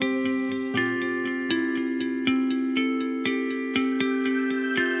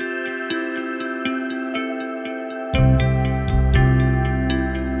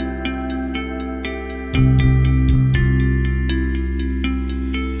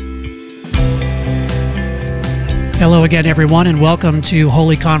Hello again, everyone, and welcome to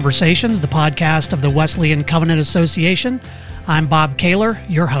Holy Conversations, the podcast of the Wesleyan Covenant Association. I'm Bob Kaler,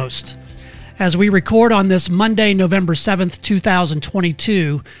 your host. As we record on this Monday, November 7th,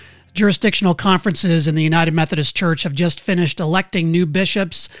 2022, jurisdictional conferences in the United Methodist Church have just finished electing new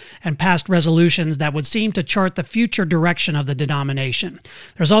bishops and passed resolutions that would seem to chart the future direction of the denomination.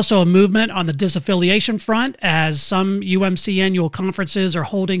 There's also a movement on the disaffiliation front, as some UMC annual conferences are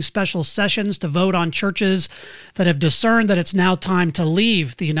holding special sessions to vote on churches that have discerned that it's now time to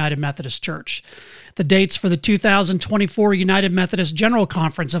leave the United Methodist Church. The dates for the 2024 United Methodist General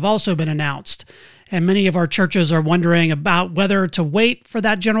Conference have also been announced, and many of our churches are wondering about whether to wait for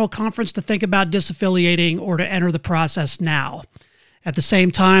that general conference to think about disaffiliating or to enter the process now. At the same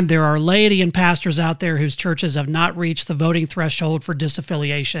time, there are laity and pastors out there whose churches have not reached the voting threshold for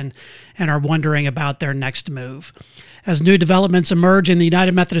disaffiliation and are wondering about their next move. As new developments emerge in the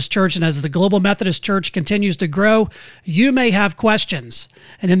United Methodist Church and as the Global Methodist Church continues to grow, you may have questions.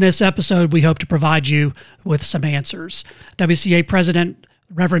 And in this episode, we hope to provide you with some answers. WCA President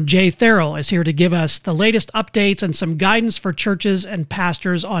Reverend Jay Therrell is here to give us the latest updates and some guidance for churches and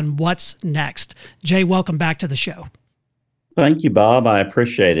pastors on what's next. Jay, welcome back to the show. Thank you, Bob. I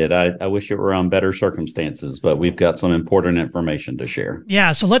appreciate it. I wish it were on better circumstances, but we've got some important information to share.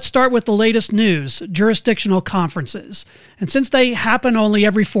 Yeah, so let's start with the latest news, jurisdictional conferences. And since they happen only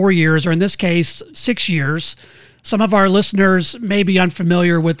every 4 years, or in this case, 6 years, some of our listeners may be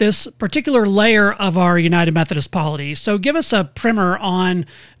unfamiliar with this particular layer of our United Methodist polity. So give us a primer on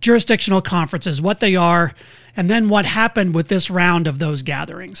jurisdictional conferences, what they are, and then what happened with this round of those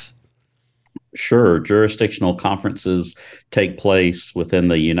gatherings. Sure. Jurisdictional conferences take place within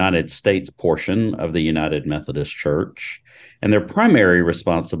the United States portion of the United Methodist Church, and their primary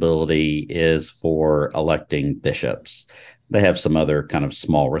responsibility is for electing bishops. They have some other kind of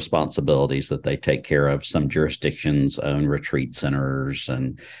small responsibilities that they take care of. Some jurisdictions own retreat centers,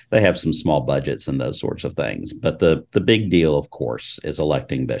 and they have some small budgets and those sorts of things. But the big deal, of course, is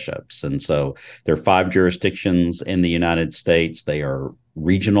electing bishops. And so there are 5 jurisdictions in the United States. They are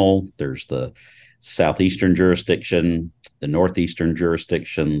regional. There's the Southeastern jurisdiction, the Northeastern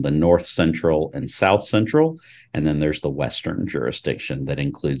jurisdiction, the North Central and South Central, and then there's the Western jurisdiction that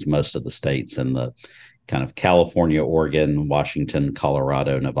includes most of the states in the kind of California, Oregon, Washington,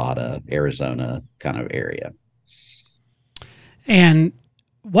 Colorado, Nevada, Arizona kind of area. And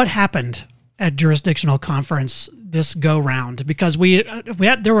what happened at jurisdictional conference this go round? Because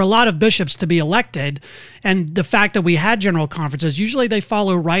there were a lot of bishops to be elected, and the fact that we had general conferences, usually they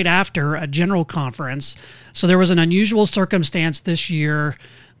follow right after a general conference. So there was an unusual circumstance this year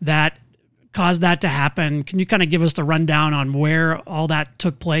that caused that to happen. Can you kind of give us the rundown on where all that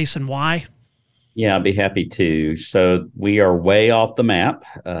took place and why? Yeah, I'd be happy to. So we are way off the map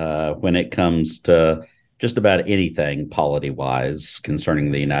when it comes to just about anything polity-wise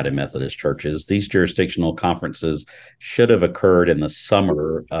concerning the United Methodist Churches. These jurisdictional conferences should have occurred in the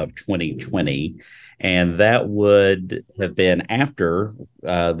summer of 2020, and that would have been after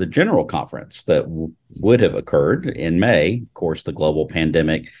the general conference that would have occurred in May. Of course, the global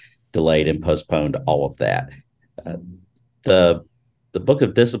pandemic delayed and postponed all of that. The Book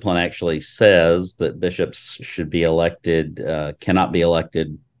of Discipline actually says that bishops should be elected, cannot be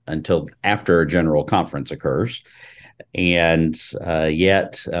elected until after a general conference occurs. And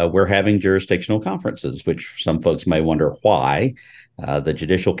yet we're having jurisdictional conferences, which some folks may wonder why. The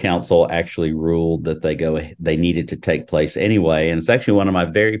Judicial Council actually ruled that they needed to take place anyway. And it's actually one of my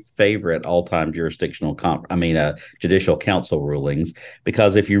very favorite all-time Judicial Council rulings,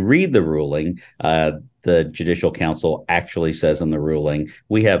 because if you read the ruling, the Judicial Council actually says in the ruling,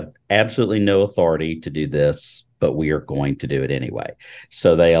 we have absolutely no authority to do this, but we are going to do it anyway.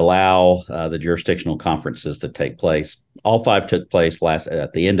 So they allow the jurisdictional conferences to take place. All 5 took place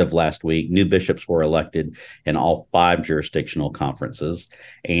at the end of last week. New bishops were elected in all 5 jurisdictional conferences.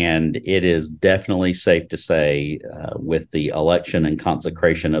 And it is definitely safe to say, with the election and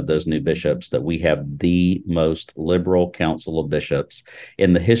consecration of those new bishops, that we have the most liberal council of bishops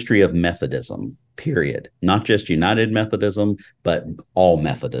in the history of Methodism, period. Not just United Methodism, but all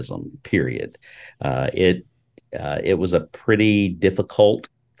Methodism, period. It was a pretty difficult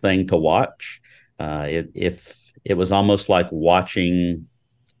thing to watch. It was almost like watching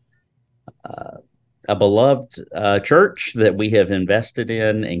a beloved church that we have invested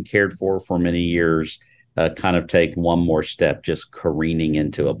in and cared for many years kind of take one more step, just careening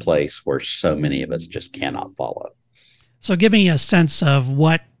into a place where so many of us just cannot follow. So give me a sense of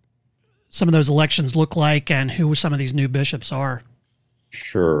what some of those elections look like and who some of these new bishops are.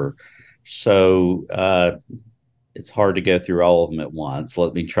 Sure. So it's hard to go through all of them at once.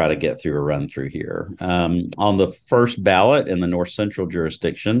 Let me try to get through a run through here. On the first ballot in the North Central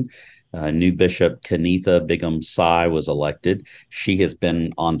jurisdiction, new Bishop Kenitha Bigham Sai was elected. She has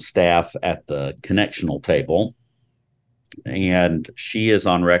been on staff at the connectional table, and she is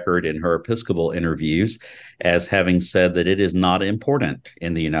on record in her Episcopal interviews as having said that it is not important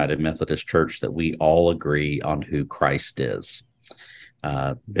in the United Methodist Church that we all agree on who Christ is.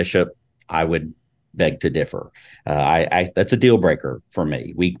 Bishop, I would beg to differ. That's a deal breaker for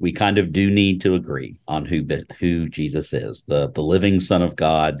me. We kind of do need to agree on who Jesus is, the living Son of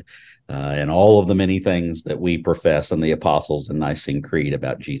God, and all of the many things that we profess in the Apostles' and Nicene Creed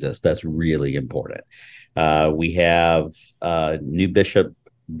about Jesus. That's really important. We have new Bishop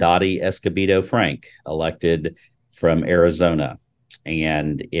Dottie Escobedo Frank elected from Arizona.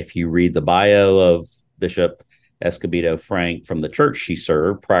 And if you read the bio of Bishop Escobedo Frank from the church she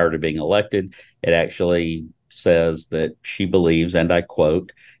served prior to being elected, it actually says that she believes, and I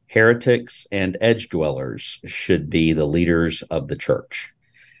quote, heretics and edge dwellers should be the leaders of the church.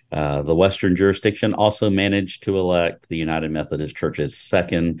 The Western jurisdiction also managed to elect the United Methodist Church's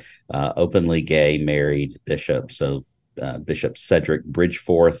second openly gay married bishop. So Bishop Cedric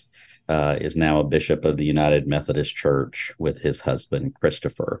Bridgeforth is now a bishop of the United Methodist Church with his husband,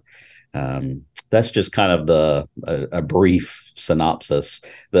 Christopher. That's just kind of a brief synopsis.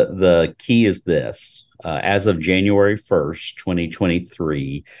 The key is this. As of January 1st,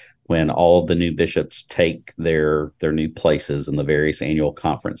 2023, when all of the new bishops take their new places in the various annual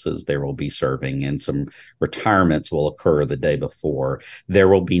conferences they will be serving, and some retirements will occur the day before, there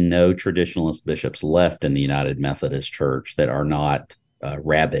will be no traditionalist bishops left in the United Methodist Church that are not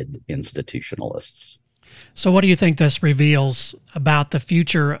rabid institutionalists. So what do you think this reveals about the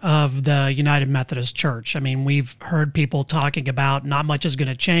future of the United Methodist Church? I mean, we've heard people talking about not much is going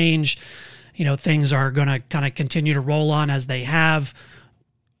to change. Things are going to kind of continue to roll on as they have.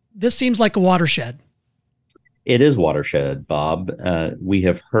 This seems like a watershed. It is watershed, Bob. We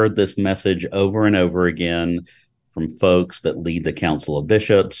have heard this message over and over again from folks that lead the Council of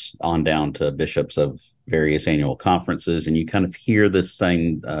Bishops on down to bishops of various annual conferences. And you kind of hear this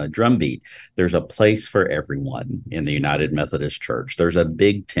same drumbeat. There's a place for everyone in the United Methodist Church. There's a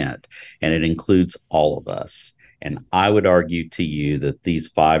big tent, and it includes all of us. And I would argue to you that these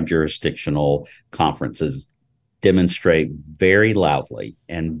 5 jurisdictional conferences demonstrate very loudly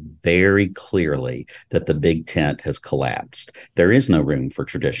and very clearly that the big tent has collapsed. There is no room for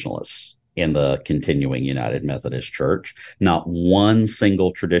traditionalists in the continuing United Methodist Church. Not one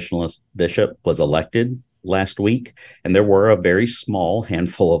single traditionalist bishop was elected last week, and there were a very small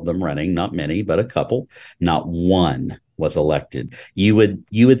handful of them running, not many, but a couple. Not one was elected. You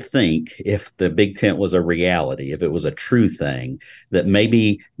would think, if the big tent was a reality, if it was a true thing, that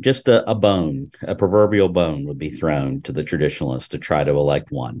maybe just a proverbial bone would be thrown to the traditionalists to try to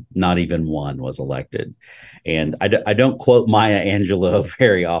elect one. Not even one was elected. And I don't quote Maya Angelou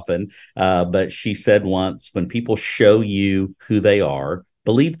very often, but she said once, when people show you who they are,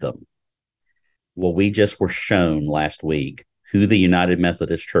 believe them. Well, we just were shown last week who the United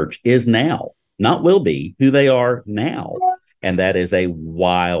Methodist Church is now. Not will be, who they are now. And that is a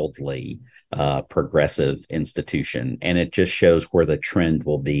wildly progressive institution. And it just shows where the trend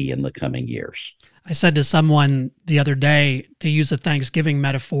will be in the coming years. I said to someone the other day, to use a Thanksgiving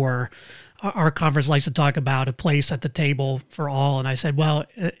metaphor, our conference likes to talk about a place at the table for all. And I said, well,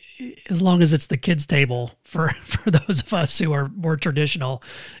 as long as it's the kids' table for those of us who are more traditional,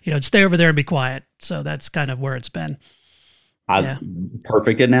 stay over there and be quiet. So that's kind of where it's been.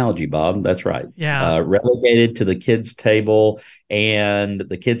 Perfect analogy, Bob. That's right. Yeah. Relegated to the kids' table, and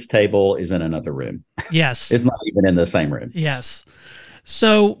the kids' table is in another room. Yes. It's not even in the same room. Yes.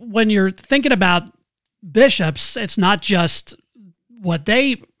 So when you're thinking about bishops, it's not just what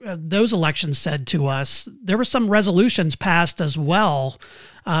those elections said to us. There were some resolutions passed as well.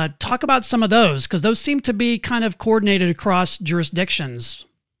 Talk about some of those, because those seem to be kind of coordinated across jurisdictions.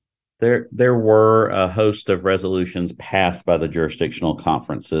 There were a host of resolutions passed by the jurisdictional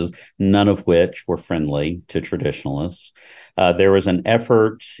conferences, none of which were friendly to traditionalists. There was an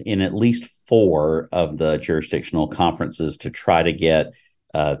effort in at least 4 of the jurisdictional conferences to try to get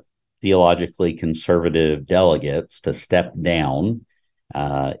theologically conservative delegates to step down,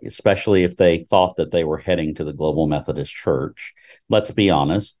 especially if they thought that they were heading to the Global Methodist Church. Let's be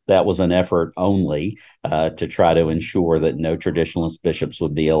honest, that was an effort only to try to ensure that no traditionalist bishops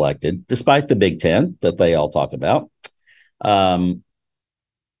would be elected, despite the big tent that they all talk about.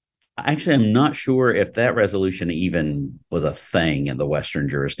 Actually, I'm not sure if that resolution even was a thing in the Western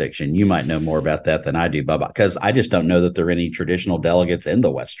jurisdiction. You might know more about that than I do, Bob, because I just don't know that there are any traditional delegates in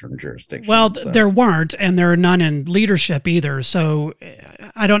the Western Well, jurisdiction. So there weren't, and there are none in leadership either. So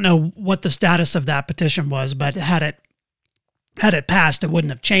I don't know what the status of that petition was, but had it passed, it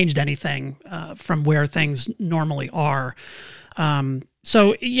wouldn't have changed anything from where things normally are.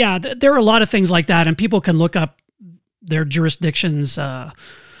 So yeah, there are a lot of things like that, and people can look up their jurisdictions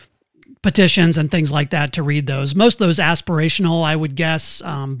petitions and things like that to read those. Most of those aspirational, I would guess,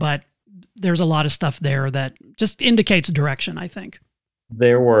 but there's a lot of stuff there that just indicates direction, I think.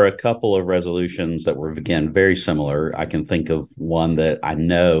 there were a couple of resolutions that were, again, very similar. I can think of one that I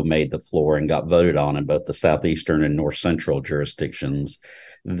know made the floor and got voted on in both the southeastern and north central jurisdictions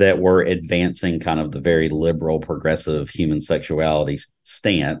that were advancing kind of the very liberal, progressive human sexuality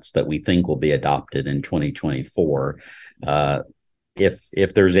stance that we think will be adopted in 2024.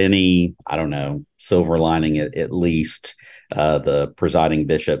 If there's any, I don't know, silver lining, at least the presiding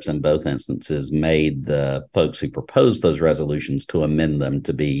bishops in both instances made the folks who proposed those resolutions to amend them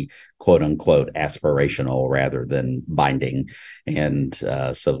to be quote unquote aspirational rather than binding. And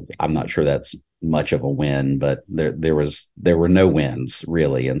so I'm not sure that's much of a win, but there were no wins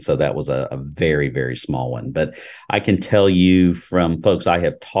really. And so that was a very, very small one. But I can tell you from folks I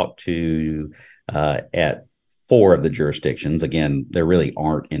have talked to at four of the jurisdictions. Again, there really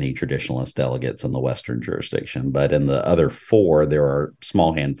aren't any traditionalist delegates in the Western jurisdiction, but in the other four, there are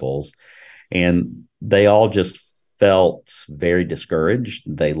small handfuls. And they all just felt very discouraged.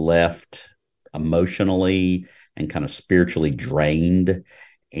 They left emotionally and kind of spiritually drained,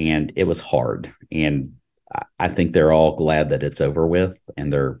 and it was hard. And I think they're all glad that it's over with,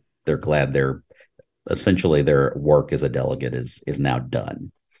 and they're glad they're essentially their work as a delegate is now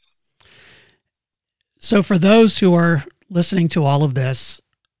done. So for those who are listening to all of this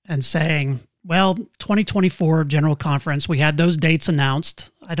and saying, well, 2024 General Conference, we had those dates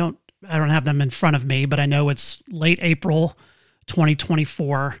announced. I don't have them in front of me, but I know it's late April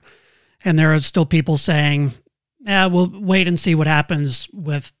 2024. And there are still people saying, we'll wait and see what happens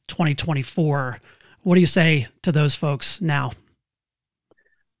with 2024. What do you say to those folks now?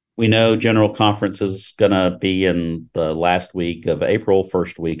 We know General Conference is going to be in the last week of April,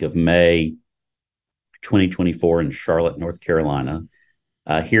 first week of May, 2024 in Charlotte, North Carolina.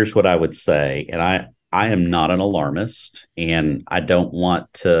 Here's what I would say, and I am not an alarmist, and I don't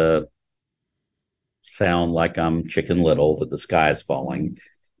want to sound like I'm Chicken Little that the sky is falling,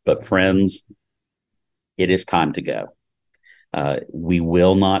 but friends, it is time to go. We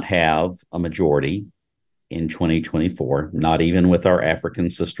will not have a majority in 2024, not even with our African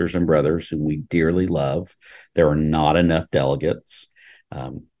sisters and brothers whom we dearly love. There are not enough delegates.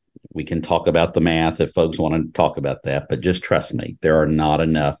 We can talk about the math if folks want to talk about that, but just trust me, there are not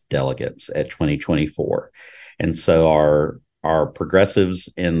enough delegates at 2024. And so our progressives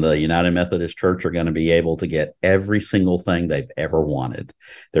in the United Methodist Church are going to be able to get every single thing they've ever wanted.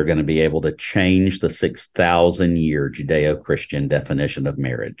 They're going to be able to change the 6,000-year Judeo-Christian definition of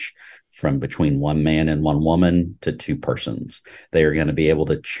marriage from between one man and one woman to two persons. They are going to be able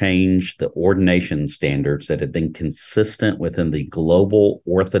to change the ordination standards that have been consistent within the global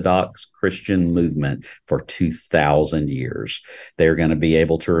Orthodox Christian movement for 2,000 years. They are going to be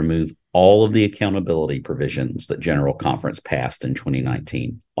able to remove all of the accountability provisions that General Conference passed in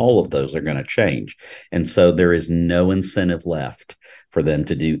 2019. All of those are going to change. And so there is no incentive left for them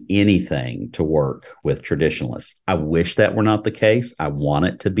to do anything to work with traditionalists. I wish that were not the case. I want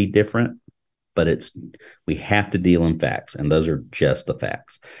it to be different, but we have to deal in facts, and those are just the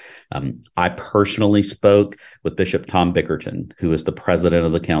facts. I personally spoke with Bishop Tom Bickerton, who is the president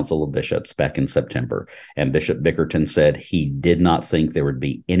of the Council of Bishops, back in September. And Bishop Bickerton said he did not think there would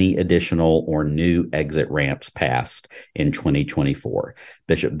be any additional or new exit ramps passed in 2024.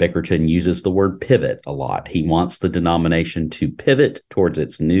 Bishop Bickerton uses the word pivot a lot. He wants the denomination to pivot towards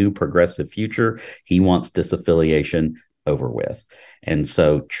its new progressive future. He wants disaffiliation over with. And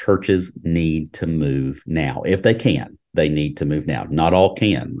so churches need to move now. If they can, they need to move now. Not all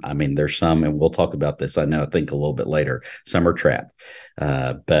can. I mean, there's some, and we'll talk about this, I think a little bit later, some are trapped.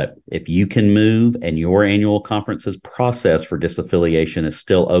 But if you can move and your annual conference's process for disaffiliation is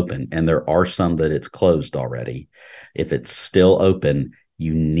still open, and there are some that it's closed already, if it's still open,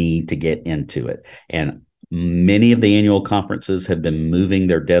 you need to get into it. And many of the annual conferences have been moving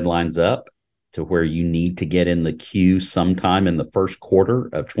their deadlines up to where you need to get in the queue sometime in the first quarter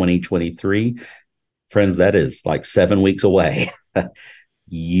of 2023. Friends, that is like 7 weeks away.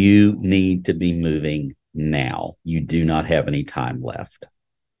 You need to be moving now. You do not have any time left.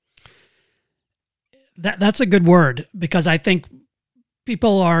 That's a good word, because I think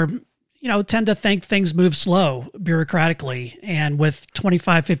people are tend to think things move slow bureaucratically. And with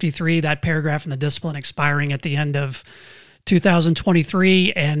 2553, that paragraph in the discipline expiring at the end of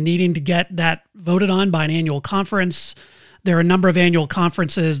 2023 and needing to get that voted on by an annual conference, there are a number of annual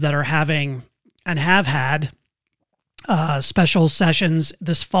conferences that are having and have had special sessions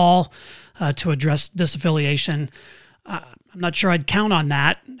this fall to address disaffiliation. I'm not sure I'd count on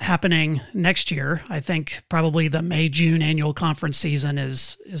that happening next year. I think probably the May-June annual conference season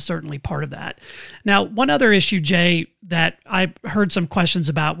is certainly part of that. Now, one other issue, Jay, that I heard some questions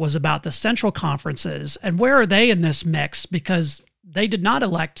about was about the central conferences and where are they in this mix, because they did not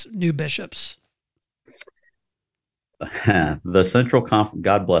elect new bishops. The central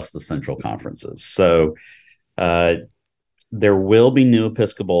God bless the central conferences. So there will be new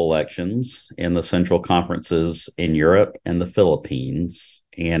Episcopal elections in the central conferences in Europe and the Philippines.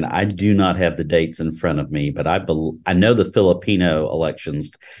 And I do not have the dates in front of me, but I know the Filipino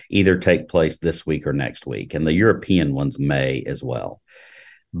elections either take place this week or next week, and the European ones may as well.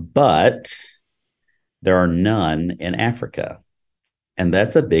 But there are none in Africa. And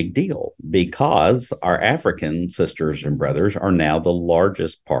that's a big deal because our African sisters and brothers are now the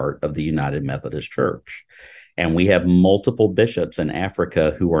largest part of the United Methodist Church. And we have multiple bishops in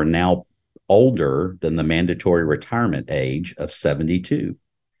Africa who are now older than the mandatory retirement age of 72.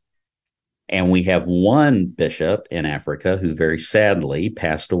 And we have one bishop in Africa who very sadly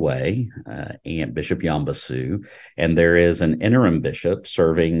passed away, and Bishop Yambasu. And there is an interim bishop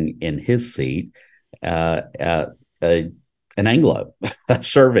serving in his seat, an Anglo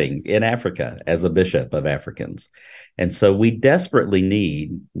serving in Africa as a bishop of Africans. And so we desperately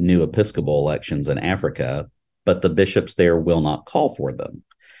need new Episcopal elections in Africa, but the bishops there will not call for them.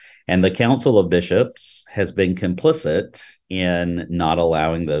 And the Council of Bishops has been complicit in not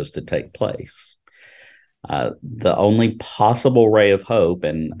allowing those to take place. The only possible ray of hope,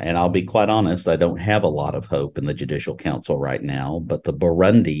 and I'll be quite honest, I don't have a lot of hope in the Judicial Council right now, but the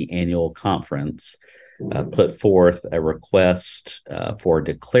Burundi Annual Conference put forth a request for a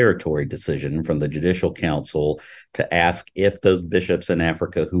declaratory decision from the Judicial Council to ask if those bishops in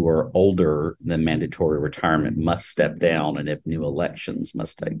Africa who are older than mandatory retirement must step down and if new elections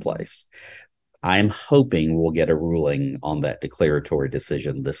must take place. I'm hoping we'll get a ruling on that declaratory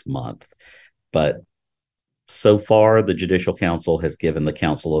decision this month. But so far, the Judicial Council has given the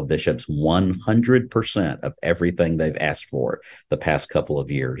Council of Bishops 100% of everything they've asked for the past couple of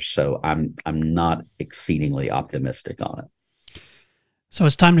years. So I'm not exceedingly optimistic on it. So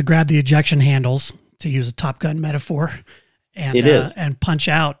it's time to grab the ejection handles, to use a Top Gun metaphor, and it is. And punch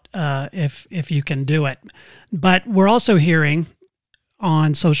out if you can do it. But we're also hearing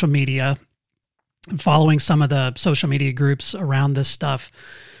on social media, following some of the social media groups around this stuff,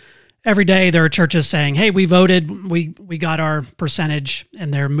 every day there are churches saying, hey, we voted, we got our percentage,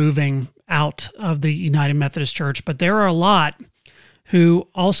 and they're moving out of the United Methodist Church. But there are a lot who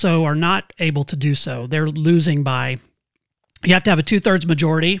also are not able to do so. They're losing by, you have to have a 2/3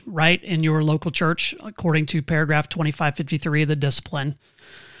 majority, right, in your local church, according to paragraph 2553 of the discipline,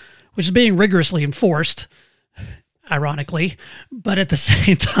 which is being rigorously enforced, ironically. But at the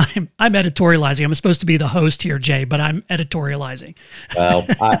same time, I'm editorializing. I'm supposed to be the host here, Jay, but I'm editorializing. Well,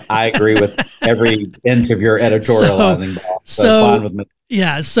 I agree with every inch of your editorializing. So fine with me.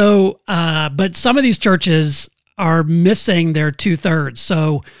 Yeah. So, but some of these churches are missing their 2/3.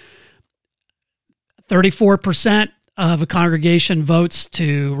 So 34% of a congregation votes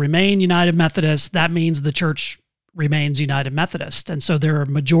to remain United Methodist. That means the church remains United Methodist. And so there are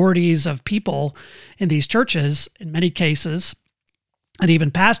majorities of people in these churches, in many cases, and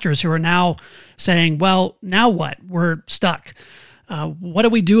even pastors who are now saying, well, now what? We're stuck. What do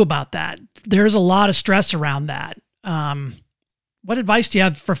we do about that? There's a lot of stress around that. What advice do you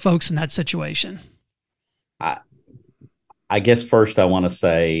have for folks in that situation? I guess first I want to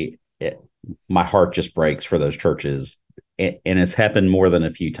say my heart just breaks for those churches. And it's happened more than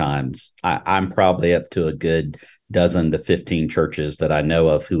a few times. I'm probably up to a good dozen to 15 churches that I know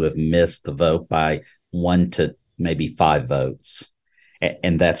of who have missed the vote by 1 to maybe 5 votes.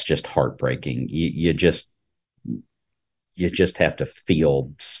 And that's just heartbreaking. You just have to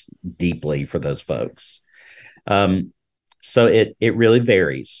feel deeply for those folks. So it really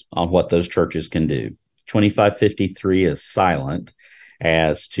varies on what those churches can do. 2553 is silent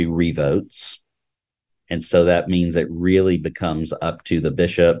as to revotes. And so that means it really becomes up to the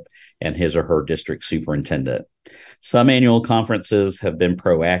bishop and his or her district superintendent. Some annual conferences have been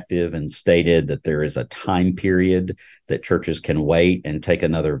proactive and stated that there is a time period that churches can wait and take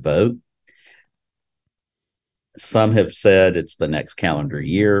another vote. Some have said it's the next calendar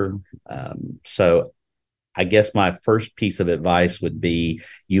year. So I guess my first piece of advice would be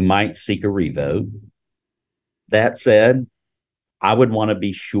you might seek a revote. That said, I would want to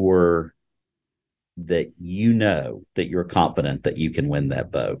be sure that you know that you're confident that you can win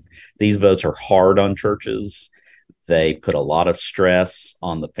that vote. These votes are hard on churches. They put a lot of stress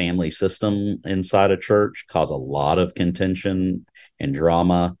on the family system inside a church, cause a lot of contention and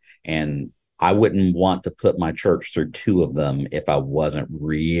drama. And I wouldn't want to put my church through two of them if I wasn't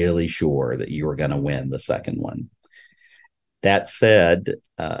really sure that you were going to win the second one. That said,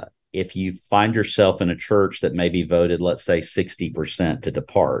 if you find yourself in a church that maybe voted, let's say 60% to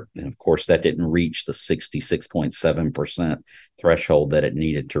depart, and of course that didn't reach the 66.7% threshold that it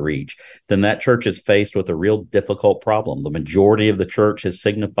needed to reach, then that church is faced with a real difficult problem. The majority of the church has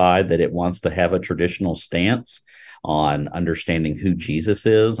signified that it wants to have a traditional stance on understanding who Jesus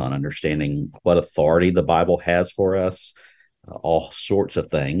is, on understanding what authority the Bible has for us, all sorts of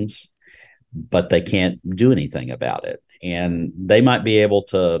things, but they can't do anything about it. And they might be able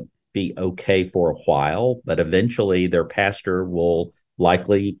to be okay for a while, but eventually their pastor will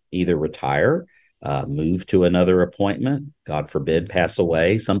likely either retire, move to another appointment, God forbid, pass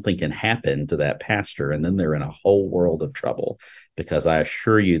away. Something can happen to that pastor, and then they're in a whole world of trouble, because I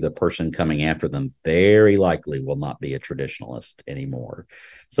assure you the person coming after them very likely will not be a traditionalist anymore.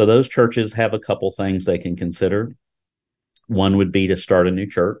 So those churches have a couple things they can consider. One would be to start a new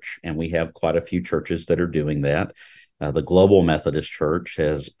church, and we have quite a few churches that are doing that. The Global Methodist Church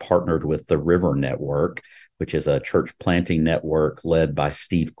has partnered with the River Network, which is a church planting network led by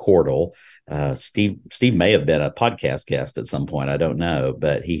Steve Cordell. Steve may have been a podcast guest at some point. I don't know,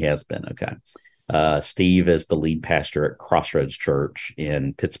 but he has been. Okay. Steve is the lead pastor at Crossroads Church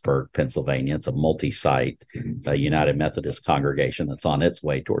in Pittsburgh, Pennsylvania. It's a multi-site United Methodist congregation that's on its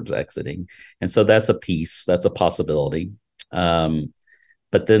way towards exiting. And so that's a piece, that's a possibility.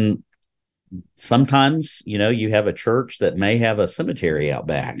 But then sometimes, you have a church that may have a cemetery out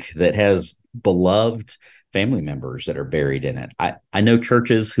back that has beloved family members that are buried in it. I know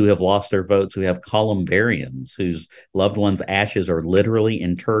churches who have lost their votes, who have columbariums, whose loved ones' ashes are literally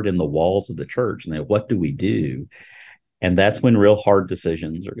interred in the walls of the church. And what do we do? And that's when real hard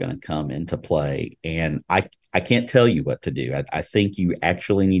decisions are going to come into play. And I can't tell you what to do. I think you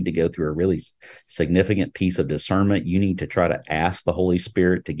actually need to go through a really significant piece of discernment. You need to try to ask the Holy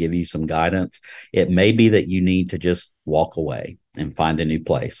Spirit to give you some guidance. It may be that you need to just walk away and find a new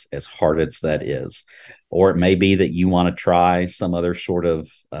place, as hard as that is. Or it may be that you want to try some other sort of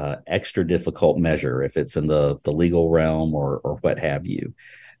extra difficult measure, if it's in the legal realm or what have you.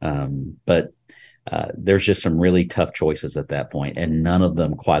 But there's just some really tough choices at that point, and none of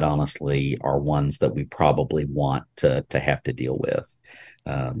them, quite honestly, are ones that we probably want to have to deal with.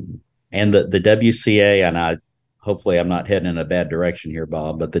 And the WCA, and hopefully I'm not heading in a bad direction here,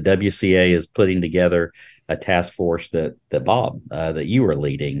 Bob, but the WCA is putting together a task force that Bob, that you were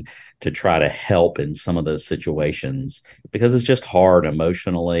leading, to try to help in some of those situations, because it's just hard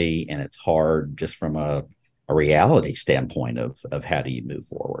emotionally, and it's hard just from a reality standpoint of how do you move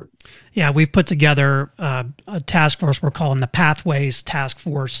forward. Yeah, we've put together a task force we're calling the Pathways Task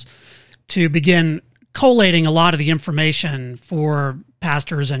Force to begin collating a lot of the information for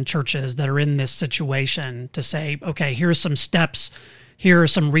pastors and churches that are in this situation, to say, okay, here's some steps, here are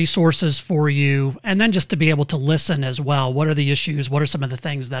some resources for you, and then just to be able to listen as well. What are the issues? What are some of the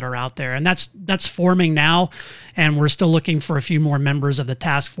things that are out there? And that's forming now, and we're still looking for a few more members of the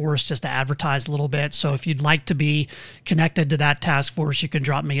task force just to advertise a little bit. So if you'd like to be connected to that task force, you can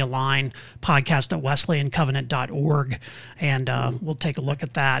drop me a line, podcast@wesleyancovenant.org, and we'll take a look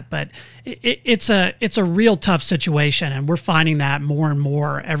at that. But it's a real tough situation, and we're finding that more and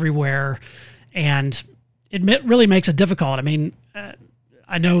more everywhere, and it really makes it difficult. I mean,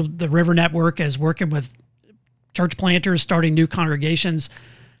 I know the River Network is working with church planters, starting new congregations.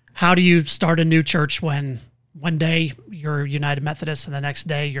 How do you start a new church when one day you're United Methodist and the next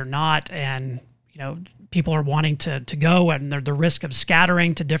day you're not? And, people are wanting to go, and they're the risk of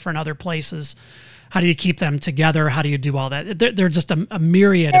scattering to different other places. How do you keep them together? How do you do all that? They're just a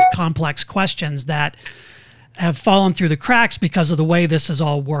myriad of complex questions that have fallen through the cracks because of the way this is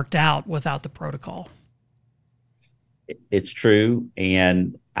all worked out without the protocol. It's true.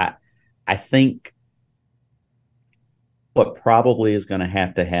 And I think what probably is going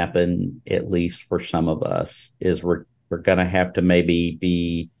to happen, at least for some of us, is we're going to have to maybe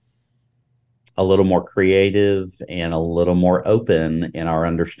be a little more creative and a little more open in our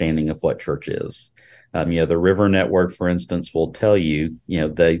understanding of what church is. The River Network, for instance, will tell you,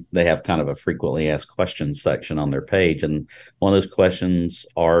 they have kind of a frequently asked questions section on their page. And one of those questions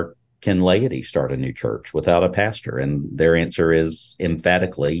are, can laity start a new church without a pastor? And their answer is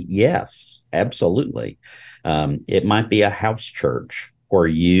emphatically yes, absolutely. It might be a house church where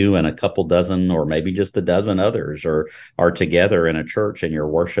you and a couple dozen or maybe just a dozen others are together in a church and you're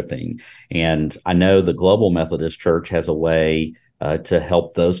worshiping. And I know the Global Methodist Church has a way to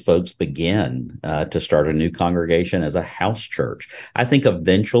help those folks begin to start a new congregation as a house church. I think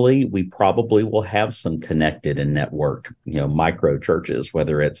eventually we probably will have some connected and networked, micro churches,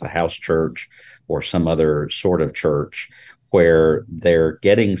 whether it's a house church or some other sort of church where they're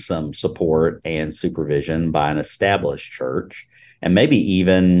getting some support and supervision by an established church, and maybe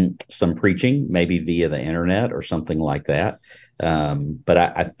even some preaching, maybe via the internet or something like that. But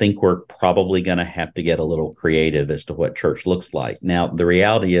I think we're probably going to have to get a little creative as to what church looks like. Now, the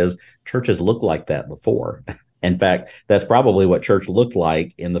reality is churches looked like that before. In fact, that's probably what church looked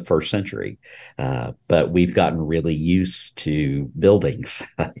like in the first century. But we've gotten really used to buildings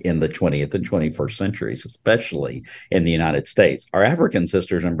in the 20th and 21st centuries, especially in the United States. Our African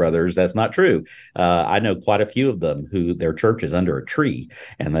sisters and brothers, that's not true. I know quite a few of them who their church is under a tree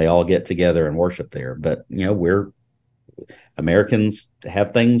and they all get together and worship there. But, Americans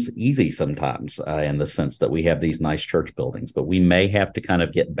have things easy sometimes in the sense that we have these nice church buildings, but we may have to kind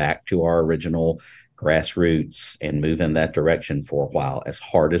of get back to our original grassroots and move in that direction for a while, as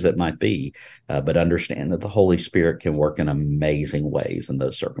hard as it might be, but understand that the Holy Spirit can work in amazing ways in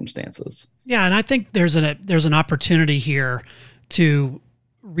those circumstances. Yeah, and I think there's an opportunity here to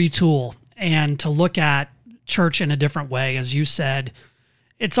retool and to look at church in a different way. As you said,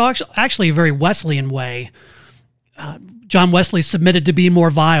 it's actually a very Wesleyan way. John Wesley submitted to be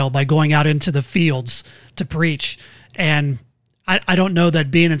more vile by going out into the fields to preach. And I don't know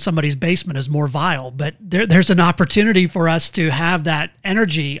that being in somebody's basement is more vile, but there's an opportunity for us to have that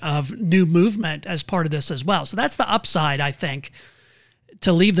energy of new movement as part of this as well. So that's the upside, I think,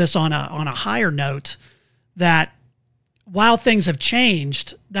 to leave this on a higher note, that while things have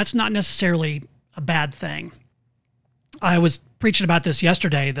changed, that's not necessarily a bad thing. I was preaching about this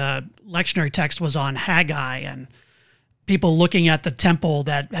yesterday. The lectionary text was on Haggai and people looking at the temple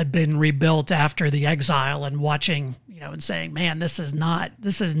that had been rebuilt after the exile and watching, and saying, man, this is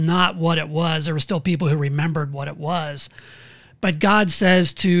not what it was. There were still people who remembered what it was. But God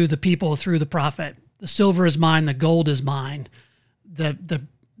says to the people through the prophet, the silver is mine, the gold is mine. The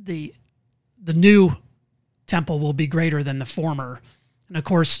new temple will be greater than the former. And of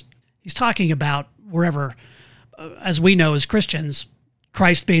course, he's talking about wherever, as we know as Christians,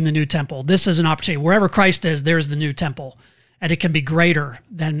 Christ being the new temple. This is an opportunity. Wherever Christ is, there's the new temple, and it can be greater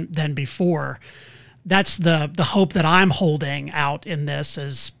than before. That's the hope that I'm holding out in this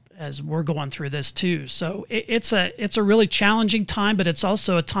as we're going through this too. So it's a really challenging time, but it's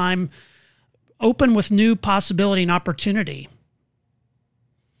also a time open with new possibility and opportunity.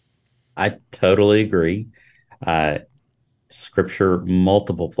 I totally agree. Scripture,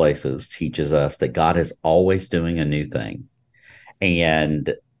 multiple places, teaches us that God is always doing a new thing.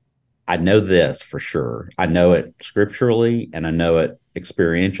 And I know this for sure. I know it scripturally and I know it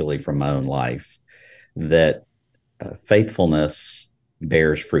experientially from my own life, that faithfulness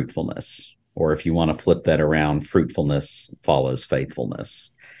bears fruitfulness. Or if you want to flip that around, fruitfulness follows faithfulness.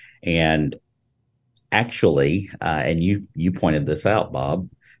 And actually, and you pointed this out, Bob,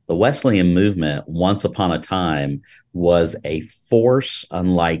 the Wesleyan movement, once upon a time, was a force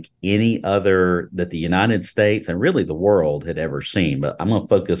unlike any other that the United States and really the world had ever seen. But I'm going to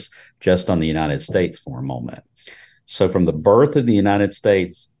focus just on the United States for a moment. So from the birth of the United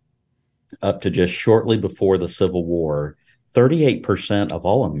States up to just shortly before the Civil War, 38% of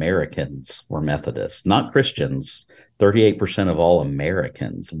all Americans were Methodists, not Christians. 38% of all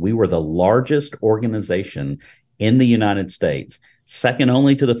Americans. We were the largest organization in the United States, second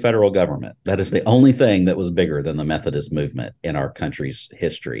only to the federal government. That is the only thing that was bigger than the Methodist movement in our country's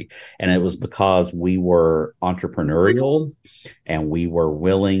history. And it was because we were entrepreneurial and we were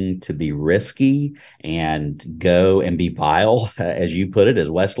willing to be risky and go and be vile, as you put it, as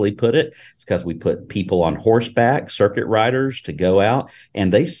Wesley put it. It's because we put people on horseback, circuit riders, to go out,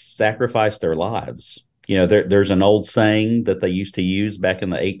 and they sacrificed their lives. There's an old saying that they used to use back in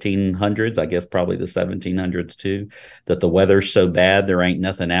the 1800s, I guess probably the 1700s too, that the weather's so bad there ain't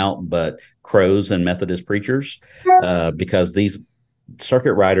nothing out but crows and Methodist preachers, because these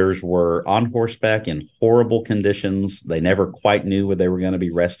circuit riders were on horseback in horrible conditions. They never quite knew where they were going to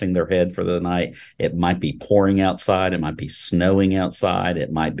be resting their head for the night. It might be pouring outside. It might be snowing outside.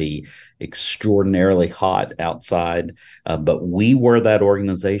 It might be extraordinarily hot outside. But we were that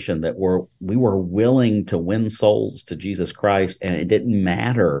organization that we were willing to win souls to Jesus Christ, and it didn't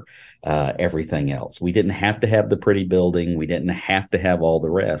matter everything else. We didn't have to have the pretty building. We didn't have to have all the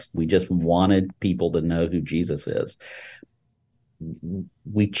rest. We just wanted people to know who Jesus is.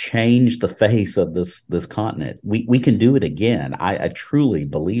 We changed the face of this continent. We can do it again. I truly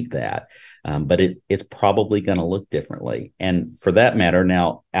believe that, but it's probably going to look differently. And for that matter,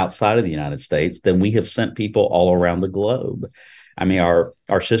 now outside of the United States, then we have sent people all around the globe. I mean,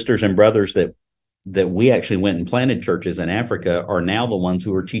 our sisters and brothers that we actually went and planted churches in Africa are now the ones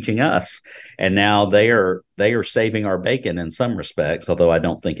who are teaching us. And now they are saving our bacon in some respects, although I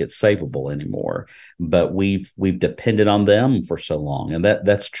don't think it's savable anymore. But we've depended on them for so long. And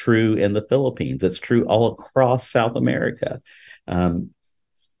that's true in the Philippines. It's true all across South America.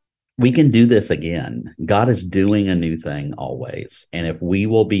 We can do this again. God is doing a new thing always. And if we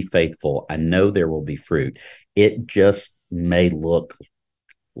will be faithful, I know there will be fruit. It just may look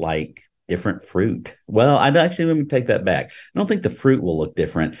like different fruit. Well, let me take that back. I don't think the fruit will look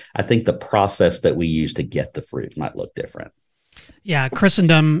different. I think the process that we use to get the fruit might look different. Yeah,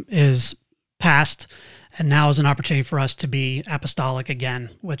 Christendom is past, and now is an opportunity for us to be apostolic again,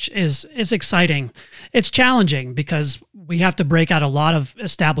 which is exciting. It's challenging because we have to break out a lot of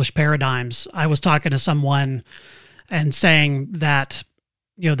established paradigms. I was talking to someone and saying that,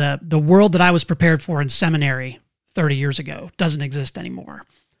 the world that I was prepared for in seminary 30 years ago doesn't exist anymore.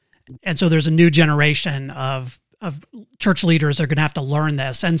 And so there's a new generation of church leaders that are going to have to learn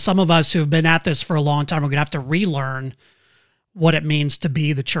this. And some of us who've been at this for a long time are going to have to relearn what it means to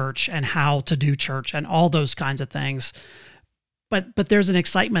be the church and how to do church and all those kinds of things. But there's an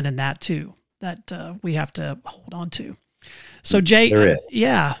excitement in that too, that we have to hold on to. So Jay,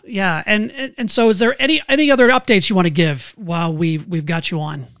 yeah. And so is there any other updates you want to give while we've got you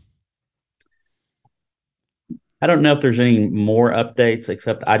on? I don't know if there's any more updates,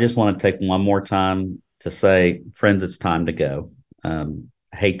 except I just want to take one more time to say, friends, it's time to go. I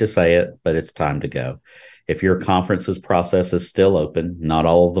hate to say it, but it's time to go. If your conference's process is still open, not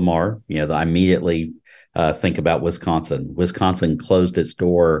all of them are. I immediately think about Wisconsin. Wisconsin closed its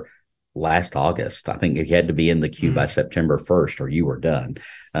door last August. I think you had to be in the queue by September 1st or you were done.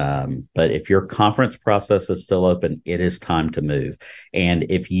 But if your conference process is still open, it is time to move. And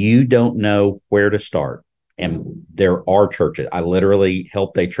if you don't know where to start, and there are churches. I literally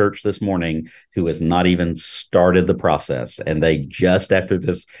helped a church this morning who has not even started the process. And they just after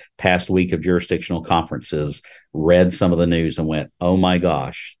this past week of jurisdictional conferences, read some of the news and went, oh my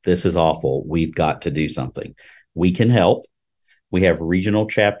gosh, this is awful. We've got to do something. We can help. We have regional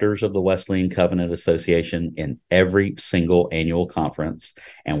chapters of the Wesleyan Covenant Association in every single annual conference,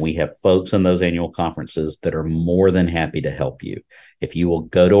 and we have folks in those annual conferences that are more than happy to help you. If you will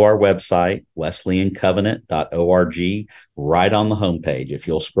go to our website, wesleyancovenant.org, right on the homepage, if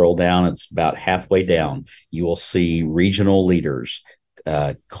you'll scroll down, it's about halfway down, you will see regional leaders.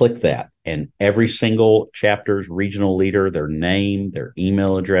 Click that, and every single chapter's regional leader, their name, their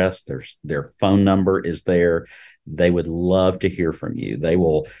email address, their phone number is there. They would love to hear from you. They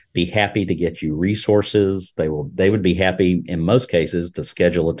will be happy to get you resources. They would be happy in most cases to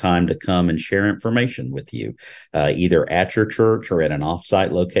schedule a time to come and share information with you, either at your church or at an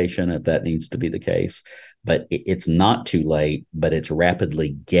offsite location if that needs to be the case. But it's not too late, but it's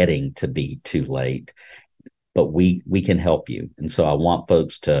rapidly getting to be too late. But we can help you. And so I want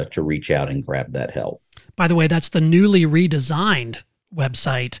folks to reach out and grab that help. By the way, that's the newly redesigned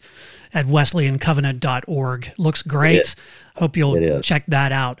website at wesleyancovenant.org. Looks great. Hope you'll check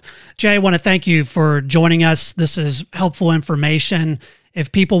that out. Jay, I want to thank you for joining us. This is helpful information.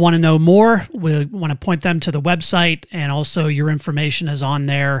 If people want to know more, we want to point them to the website, and also your information is on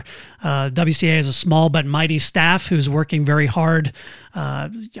there. WCA is a small but mighty staff who's working very hard. I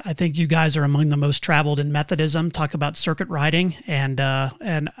think you guys are among the most traveled in Methodism. Talk about circuit riding, and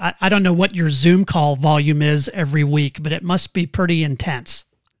I don't know what your Zoom call volume is every week, but it must be pretty intense.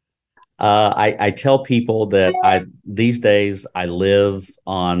 I tell people that these days I live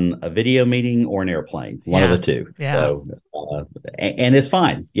on a video meeting or an airplane, one of the two. Yeah. So, and it's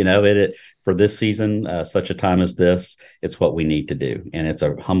fine. For this season, such a time as this, it's what we need to do. And it's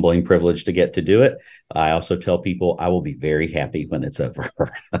a humbling privilege to get to do it. I also tell people I will be very happy when it's over.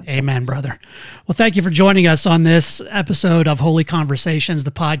 Amen, brother. Well, thank you for joining us on this episode of Holy Conversations,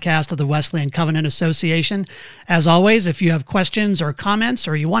 the podcast of the Wesleyan Covenant Association. As always, if you have questions or comments,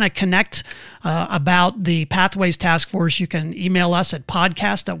 or you want to connect connect about the Pathways Task Force, you can email us at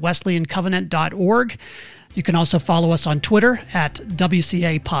podcast@wesleyancovenant.org. You can also follow us on Twitter at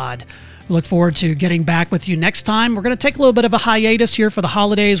WCA Pod. Look forward to getting back with you next time. We're going to take a little bit of a hiatus here for the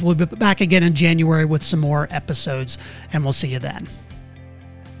holidays. We'll be back again in January with some more episodes, and we'll see you then.